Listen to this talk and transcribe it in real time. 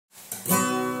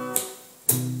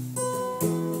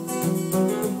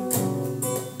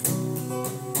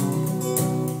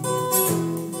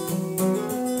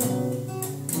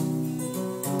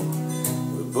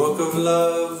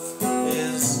love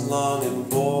is long and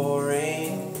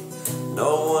boring.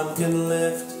 No one can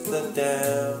lift the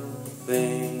damn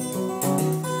thing.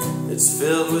 It's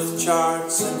filled with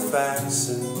charts and facts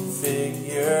and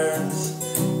figures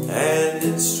and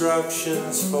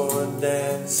instructions for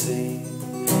dancing.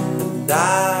 And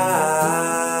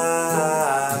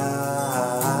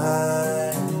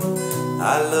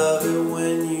I love it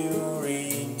when you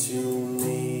read to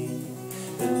me,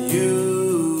 and you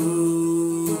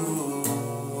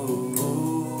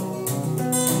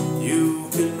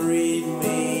can read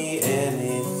me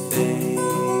anything.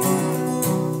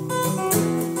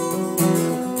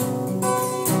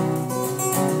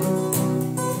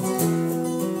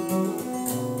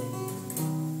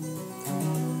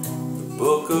 The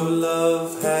book of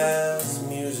love has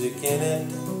music in it.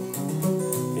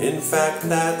 In fact,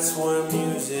 that's where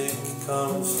music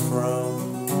comes from.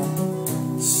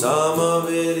 Some of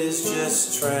it is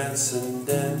just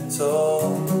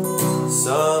transcendental,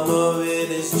 some of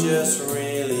it is just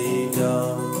really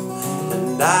dumb.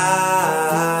 And I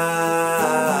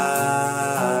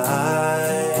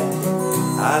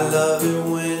love it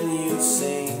when you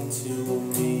sing to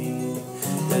me,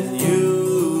 and you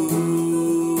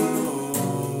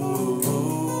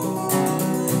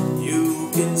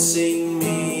can sing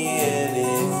me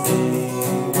anything.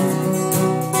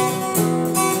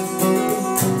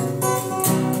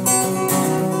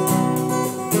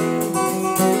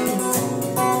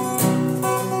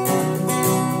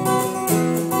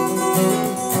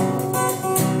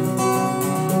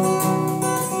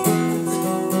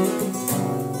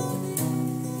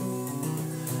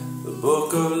 The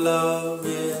book of love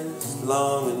is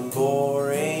long and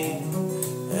boring,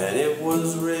 and it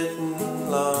was written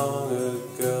long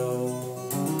ago.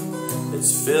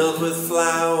 It's filled with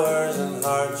flowers and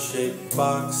heart-shaped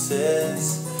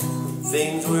boxes,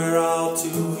 things we're all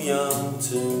too young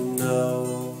to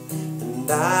know.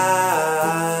 And I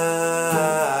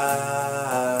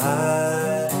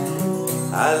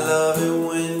love it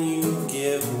when you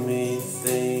give me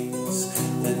things,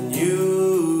 and you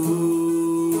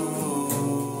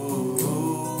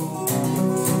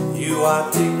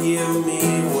ought to give me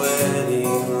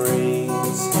wedding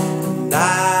rings. And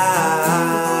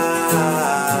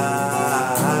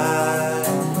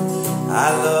I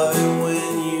love it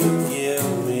when you give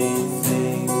me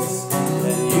things,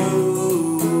 and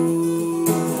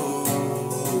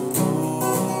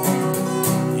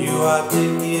you ought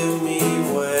to give